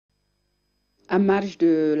En marge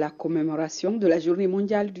de la commémoration de la Journée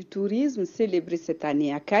mondiale du tourisme célébrée cette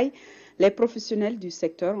année à Kayes, les professionnels du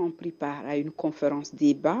secteur ont pris part à une conférence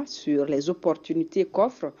débat sur les opportunités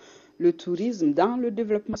qu'offre le tourisme dans le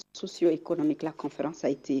développement socio-économique. La conférence a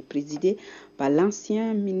été présidée par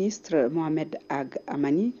l'ancien ministre Mohamed Ag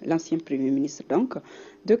Amani, l'ancien premier ministre donc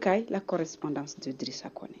de Kayes, la correspondance de Drissa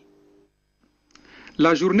Kone.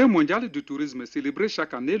 La Journée mondiale du tourisme célébrée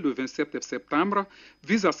chaque année le 27 septembre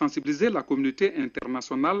vise à sensibiliser la communauté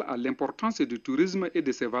internationale à l'importance du tourisme et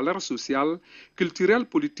de ses valeurs sociales, culturelles,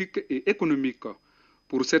 politiques et économiques.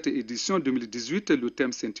 Pour cette édition 2018, le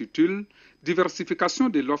thème s'intitule « Diversification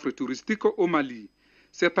de l'offre touristique au Mali ».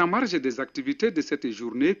 C'est en marge des activités de cette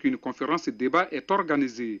journée qu'une conférence débat est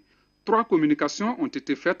organisée. 3 communications ont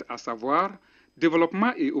été faites, à savoir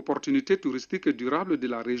développement et opportunités touristiques durables de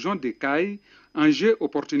la région des Kayes, enjeux,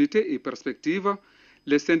 opportunités et perspectives,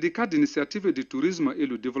 les syndicats d'initiative du tourisme et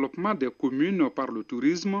le développement des communes par le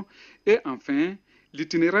tourisme, et enfin,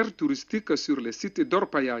 l'itinéraire touristique sur les sites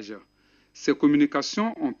d'orpaillage. Ces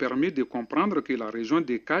communications ont permis de comprendre que la région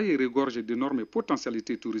des Kayes regorge d'énormes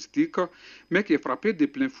potentialités touristiques, mais qui est frappée de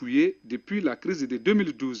plein fouet depuis la crise de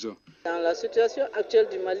 2012. Dans la situation actuelle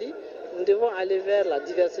du Mali, nous devons aller vers la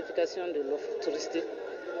diversification de l'offre touristique,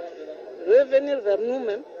 revenir vers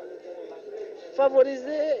nous-mêmes, favoriser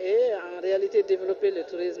et en réalité développer le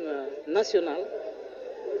tourisme national,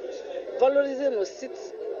 valoriser nos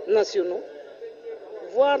sites nationaux,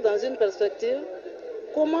 voir dans une perspective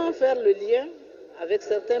comment faire le lien avec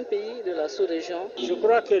certains pays de la sous-région. Je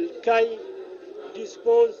crois que le Kayes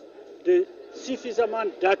dispose de suffisamment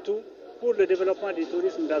d'atouts pour le développement du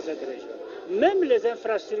tourisme dans cette région. Même les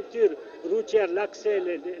infrastructures routières, l'accès,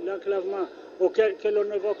 l'enclavement, que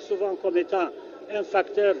l'on évoque souvent comme étant un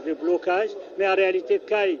facteur de blocage, mais en réalité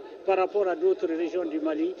Kayes, par rapport à d'autres régions du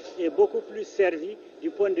Mali, est beaucoup plus servi du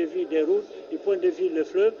point de vue des routes, du point de vue des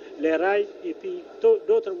fleuves, les rails et puis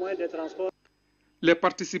d'autres moyens de transport. Les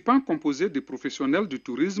participants composés de professionnels du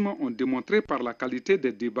tourisme ont démontré par la qualité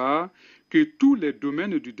des débats que tous les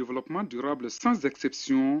domaines du développement durable sans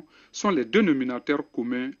exception sont les dénominateurs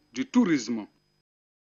communs du tourisme.